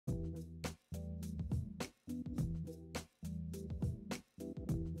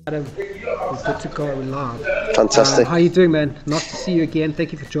We're good to go live. Fantastic. How you doing, man? Nice to see you again.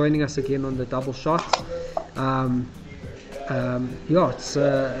 Thank you for joining us again on the Double Shot. Yeah,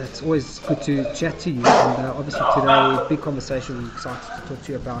 it's always good to chat to you. And obviously today, big conversation we're excited to talk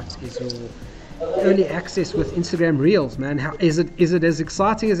to you about is your early access with Instagram Reels, man. How is it as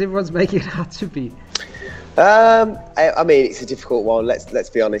exciting as everyone's making it out to be? I mean, it's a difficult one. Let's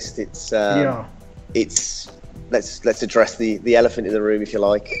be honest. It's let's address the elephant in the room, if you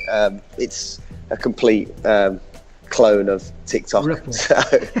like. It's a complete clone of TikTok so,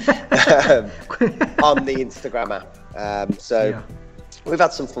 on the Instagram app. We've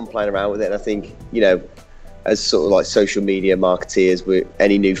had some fun playing around with it, and I think, you know, as sort of like social media marketeers, with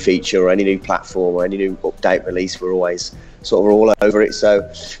any new feature or any new platform or any new update release, we're always sort of all over it. So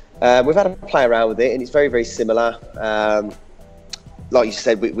we've had a play around with it, and it's very, very similar. Like you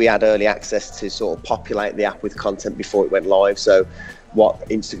said, we had early access to sort of populate the app with content before it went live. So what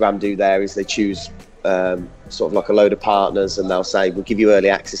Instagram do there is they choose sort of like a load of partners, and they'll say, we'll give you early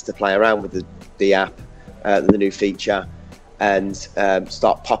access to play around with the app, the new feature, and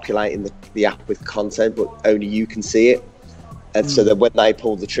start populating the app with content, but only you can see it. And so that when they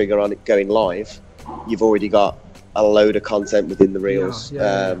pull the trigger on it going live, you've already got a load of content within the Reels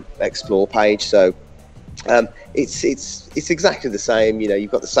explore page. So it's exactly the same. You know,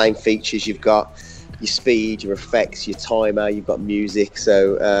 you've got the same features. You've got your speed, your effects, your timer. You've got music.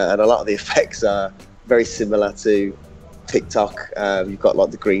 So and a lot of the effects are very similar to TikTok. You've got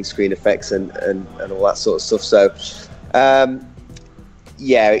like the green screen effects and all that sort of stuff. So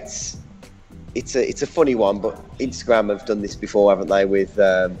yeah, it's a funny one. But Instagram have done this before, haven't they? With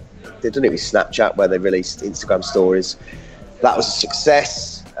they've done it with Snapchat, where they released Instagram stories. That was a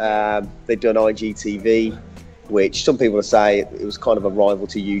success. They've done IGTV, which some people say it was kind of a rival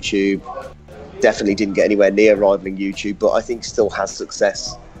to YouTube. Definitely didn't get anywhere near rivaling YouTube, but I think still has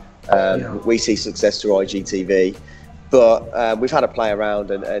success. We see success through IGTV, but we've had a play around,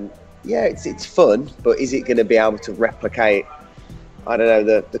 and yeah, it's fun. But is it going to be able to replicate, I don't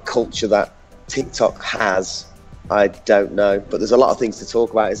know, the culture that TikTok has? I don't know. But there's a lot of things to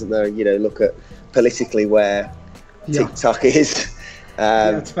talk about, isn't there? You know, look at politically where TikTok is.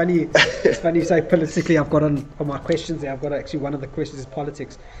 It's funny. It's funny you say politically. I've got on my questions there. I've got actually one of the questions is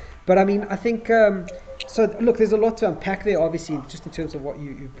politics, but I mean, I think so. Look, there's a lot to unpack there. Obviously, just in terms of what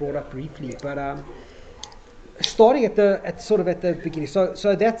you brought up briefly, but starting at the beginning.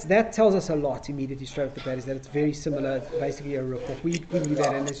 So that tells us a lot immediately straight off the bat, is that it's very similar. It's basically a rip-off. We knew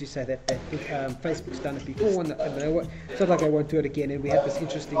that, and as you say, that Facebook's done it before, and it's not like they won't do it again. And we had this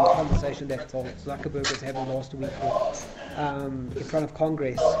interesting conversation that Zuckerberg was having last week in front of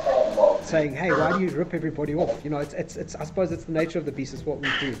Congress, saying, "Hey, why do you rip everybody off?" You know, it's I suppose it's the nature of the beast. It's what we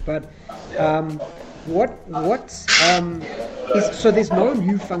do. But so there's no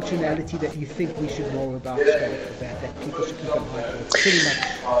new functionality that you think we should know about straight off the bat that people should keep an eye for? It's pretty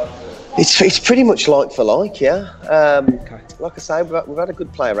much. It's pretty much like for like, yeah. Okay. Like I say, we've had a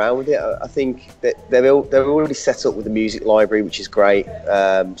good play around with it. I think that they're already set up with the music library, which is great.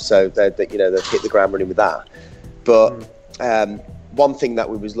 So they've hit the ground running with that. But one thing that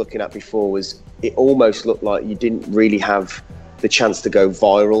we was looking at before was it almost looked like you didn't really have the chance to go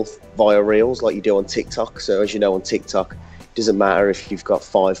viral via Reels like you do on TikTok. So as you know, on TikTok, it doesn't matter if you've got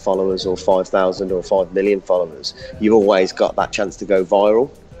 5 followers or 5,000 or 5 million followers. You've always got that chance to go viral.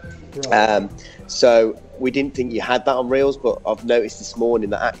 Right. So we didn't think you had that on Reels, but I've noticed this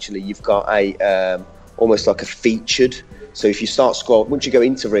morning that actually you've got a almost like a featured. So if you start scrolling, once you go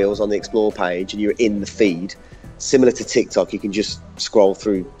into Reels on the Explore page and you're in the feed, similar to TikTok, you can just scroll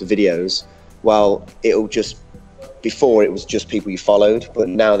through the videos. Well, before it was just people you followed, but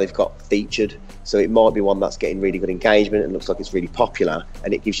now they've got featured. So it might be one that's getting really good engagement and looks like it's really popular,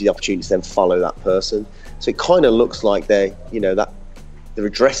 and it gives you the opportunity to then follow that person. So it kind of looks like they're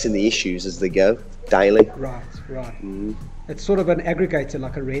addressing the issues as they go daily. Right. Mm-hmm. It's sort of an aggregator,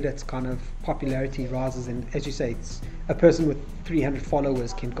 like a Reddit kind of popularity rises, and as you say, it's a person with 300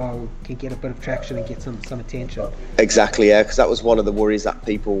 followers can get a bit of traction and get some attention. Exactly, yeah, because that was one of the worries that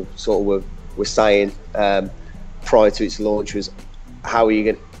people sort of were saying prior to its launch, was how are you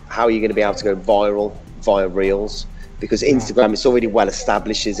going to be able to go viral via Reels? Because Instagram, it's already well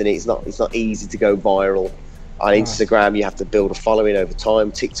established, isn't it? It's not easy to go viral on Instagram. You have to build a following over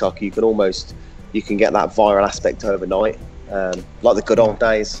time. TikTok, you can get that viral aspect overnight, like the good old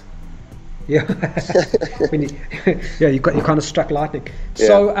days. Yeah. you kind of struck lightning.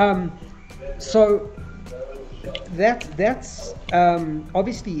 Yeah. So that's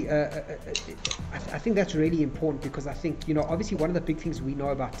obviously I think that's really important, because I think, you know, obviously one of the big things we know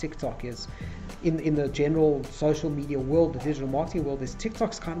about TikTok is in the general social media world, the digital marketing world, is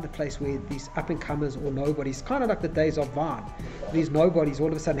TikTok's kind of the place where these up and comers or nobodies, kind of like the days of Vine, these nobodies all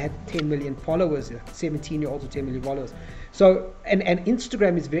of a sudden had 10 million followers, 17-year-olds with 10 million followers. So and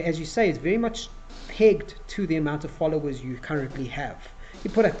Instagram is very, as you say, is very much pegged to the amount of followers you currently have. You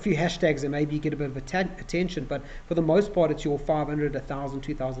put a few hashtags and maybe you get a bit of attention, but for the most part it's your 500, 1,000,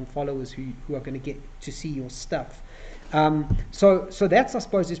 2,000 followers who are going to get to see your stuff. So that's, I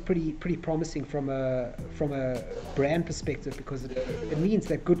suppose, is pretty promising from a brand perspective, because it means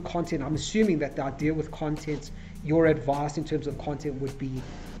that good content, I'm assuming that the idea with content, your advice in terms of content would be,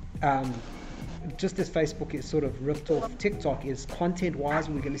 just as Facebook is sort of ripped off TikTok, is content-wise,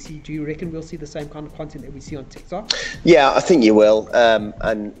 we're going to see, do you reckon we'll see the same kind of content that we see on TikTok? Yeah, I think you will.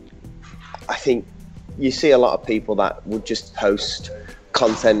 And I think you see a lot of people that would just post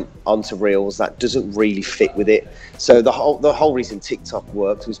content onto Reels that doesn't really fit with it. So the whole reason TikTok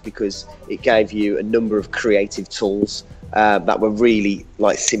worked was because it gave you a number of creative tools that were really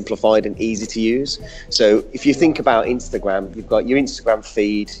like simplified and easy to use. So if you think about Instagram, you've got your Instagram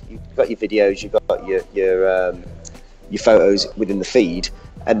feed, you've got your videos, you've got your photos within the feed,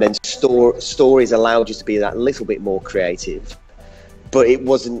 and then stories allowed you to be that little bit more creative, but it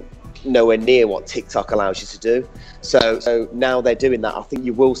wasn't nowhere near what TikTok allows you to do. So now they're doing that. I think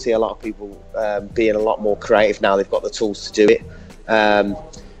you will see a lot of people being a lot more creative now they've got the tools to do it.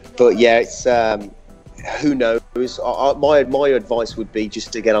 But yeah, it's who knows. My advice would be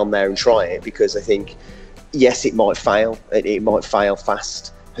just to get on there and try it, because I think, yes, it might fail. It might fail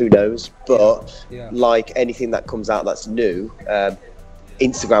fast. Who knows? But like anything that comes out that's new,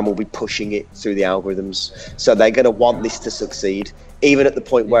 Instagram will be pushing it through the algorithms. So they're going to want this to succeed. Even at the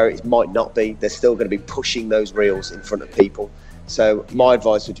point where it might not be, they're still going to be pushing those reels in front of people. So my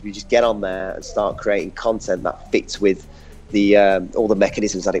advice would be just get on there and start creating content that fits with the all the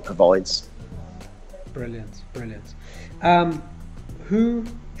mechanisms that it provides. Brilliant. Who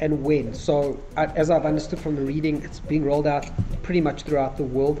and when? So as I've understood from the reading, it's being rolled out pretty much throughout the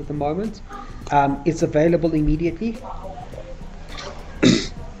world at the moment. It's available immediately.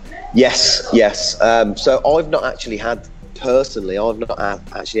 Yes. So I've not actually had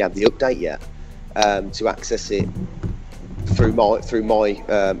actually had the update yet to access it through my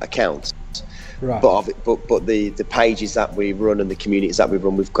account. Right. But the pages that we run and the communities that we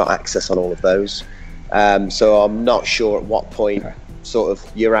run, we've got access on all of those. So I'm not sure at what point sort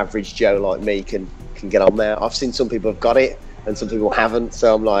of your average Joe like me can get on there. I've seen some people have got it and some people haven't.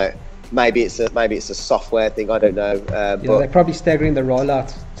 So I'm like, maybe it's a software thing. I don't know. But they're probably staggering the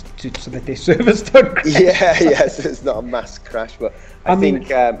rollout so that their servers don't crash. Yes, it's not a mass crash, but I think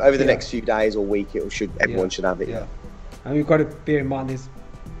over the next few days or week, everyone should have it. Yeah, and we've got to bear in mind there's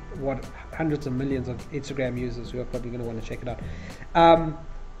hundreds of millions of Instagram users who are probably going to want to check it out.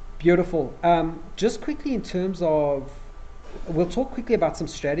 Beautiful. Just quickly, in terms of, we'll talk quickly about some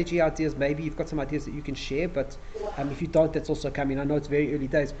strategy ideas. Maybe you've got some ideas that you can share, but if you don't, that's also coming. I know it's very early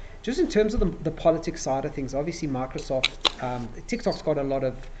days. Just in terms of the politics side of things, obviously Microsoft, TikTok's got a lot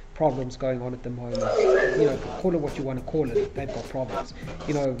of problems going on at the moment. You know, call it what you want to call it, they've got problems.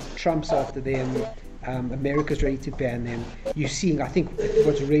 You know, Trump's after them, America's ready to ban them. You're seeing, I think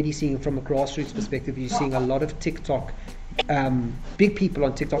what's really seeing from a grassroots perspective, you're seeing a lot of TikTok, big people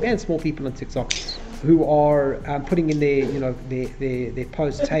on TikTok and small people on TikTok who are putting in their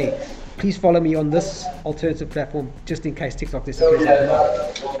posts, hey, please follow me on this alternative platform just in case TikTok disappears.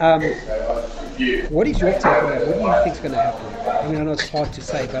 What is your take on that? What do you think is going to happen? I mean, I know it's hard to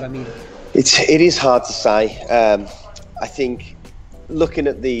say, but I mean, it is hard to say. I think looking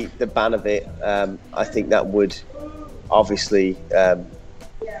at the ban of it, I think that would obviously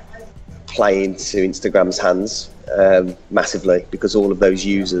play into Instagram's hands massively, because all of those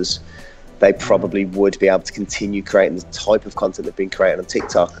users, they probably would be able to continue creating the type of content they've been creating on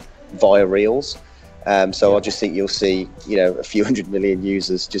TikTok via Reels. I just think you'll see, a few 100 million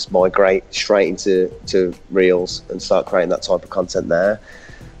users just migrate straight into Reels and start creating that type of content there.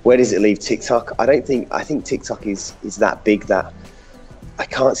 Where does it leave TikTok? I think TikTok is that big that I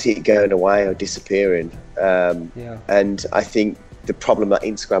can't see it going away or disappearing. And I think the problem that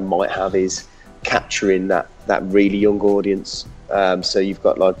Instagram might have is capturing that really young audience. So you've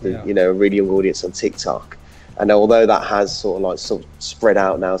got like a really young audience on TikTok. And although that has sort of spread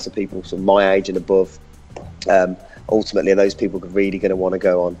out now to people sort of my age and above, ultimately those people are really going to want to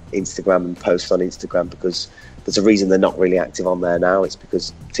go on Instagram and post on Instagram, because there's a reason they're not really active on there now. It's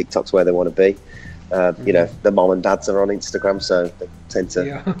because TikTok's where they want to be. The mom and dads are on Instagram, so they tend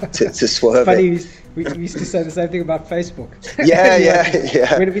to swerve. we used to say the same thing about Facebook.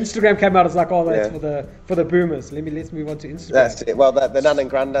 Yeah. When Instagram came out, it's like, oh, that's Yeah. for the boomers. Let's move on to Instagram. That's it. Well, the nan and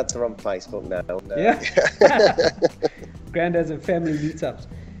granddads are on Facebook now. Yeah. Granddads and family meetups.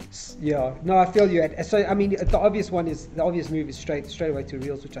 Yeah, no, I feel you. So, I mean, the obvious move is straight away to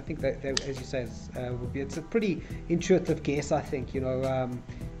Reels, which I think that as you say, would be. It's a pretty intuitive guess, I think.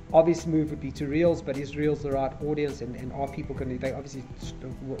 Obvious move would be to Reels, but is Reels the right audience, and are people going to? They obviously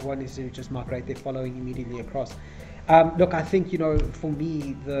won't necessarily just migrate their following immediately across. Look, I think for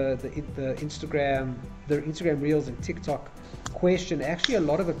me, the Instagram Reels and TikTok question, actually, a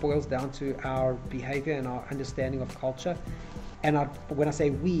lot of it boils down to our behavior and our understanding of culture. And when I say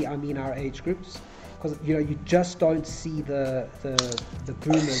we, I mean our age groups, because you just don't see the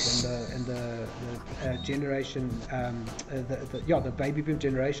boomers and the generation, the baby boom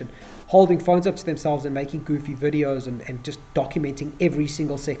generation, holding phones up to themselves and making goofy videos and just documenting every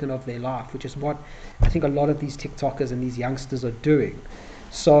single second of their life, which is what I think a lot of these TikTokers and these youngsters are doing.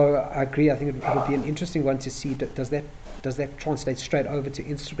 So I agree. I think it would be an interesting one to see. Does that translate straight over to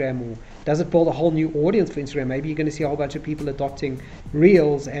Instagram, or does it build a whole new audience for Instagram? Maybe you're going to see a whole bunch of people adopting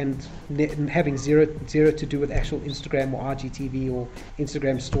Reels and having zero to do with actual Instagram or IGTV or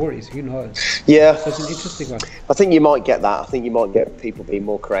Instagram stories. Who knows? Yeah. So it's an interesting one. I think you might get that. I think you might get people being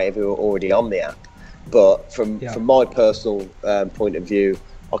more creative who are already on the app. But from my personal point of view,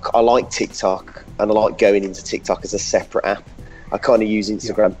 I like TikTok, and I like going into TikTok as a separate app. I kind of use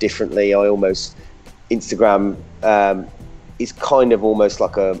Instagram differently. Instagram is kind of almost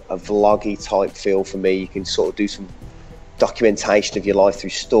like a vloggy type feel for me. You can sort of do some documentation of your life through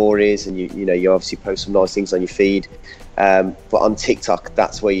stories, and you obviously post some nice things on your feed. But on TikTok,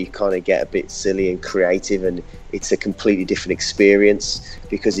 that's where you kind of get a bit silly and creative, and it's a completely different experience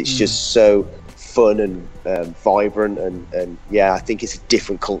because it's just so fun and vibrant, and I think it's a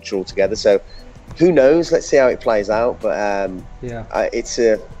different culture altogether. So who knows? Let's see how it plays out. But I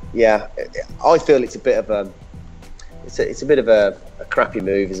feel it's a bit of a crappy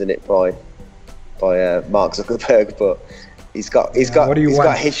move, isn't it, by Mark Zuckerberg? But he's got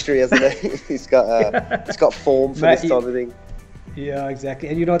history, hasn't he? he's got form for this type of thing. Yeah, exactly.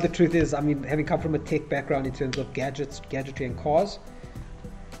 And the truth is, I mean, having come from a tech background in terms of gadgetry and cars,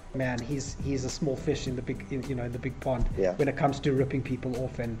 man, he's a small fish in the big pond when it comes to ripping people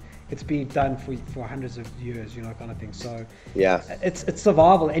off, and it's been done for hundreds of years, kind of thing. So it's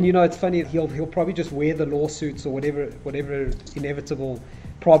survival. And it's funny, he'll probably just wear the lawsuits or whatever inevitable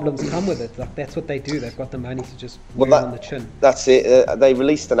problems come with it. Like, that's what they do. They've got the money to just wear it on the chin. That's it. They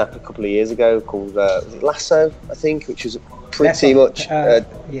released an app a couple of years ago called Lasso, I think, which was pretty much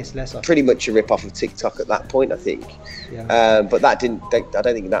Lasso. Pretty much a rip off of TikTok at that point, I think. But that didn't. I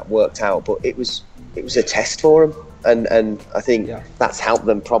don't think that worked out. But it was a test for them, and I think that's helped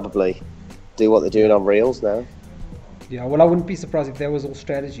them probably do what they're doing on Reels now. Yeah, well, I wouldn't be surprised if that was all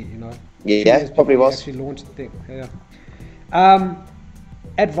strategy. Yeah, probably was. Actually launched the thing. Yeah.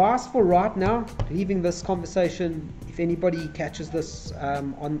 Advice for right now, leaving this conversation, if anybody catches this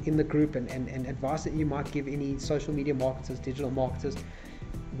in the group, and advice that you might give any social media marketers, digital marketers,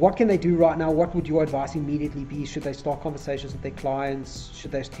 what can they do right now? What would your advice immediately be? Should they start conversations with their clients?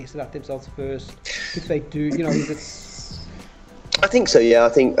 Should they test it out themselves first? If they do, I think so, yeah. I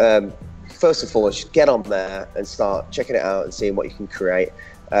think first and foremost, get on there and start checking it out and seeing what you can create.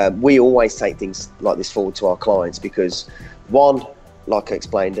 We always take things like this forward to our clients because, one, like I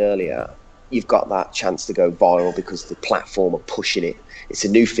explained earlier, you've got that chance to go viral because the platform are pushing it. It's a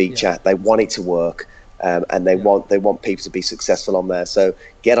new feature. They want it to work, and they want people to be successful on there. So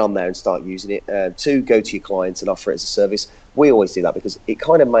get on there and start using it. Two, go to your clients and offer it as a service. We always do that because it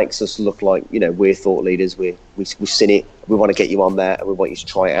kind of makes us look like we're thought leaders. We've seen it. We want to get you on there and we want you to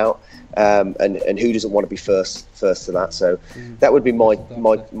try it out. And who doesn't want to be first to that? So that would be my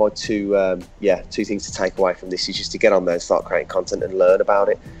two things to take away from this is just to get on there and start creating content and learn about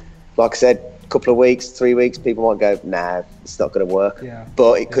it. Like I said, a couple of weeks, 3 weeks, people might go, nah, it's not going to work.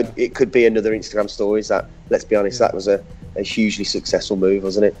 But it could be another Instagram stories that, let's be honest, that was a hugely successful move,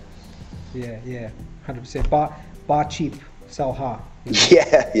 wasn't it? Yeah, 100%. Buy cheap, sell high.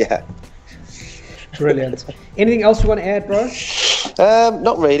 Yeah. Brilliant. Anything else you want to add, bro?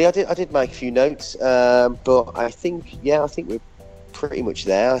 Not really. I did make a few notes, but I think we're pretty much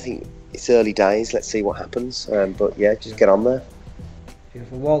there. I think it's early days. Let's see what happens. But just get on there.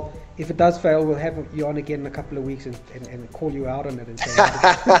 Beautiful. Well, if it does fail, we'll have you on again in a couple of weeks and call you out on it and say,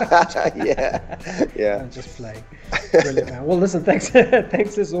 yeah. And just play. Brilliant, man. Well, listen, thanks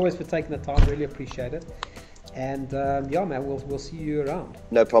as always for taking the time. Really appreciate it. And man, we'll see you around.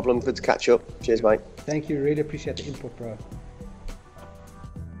 No problem. Good to catch up. Cheers, mate. Thank you. Really appreciate the input, bro.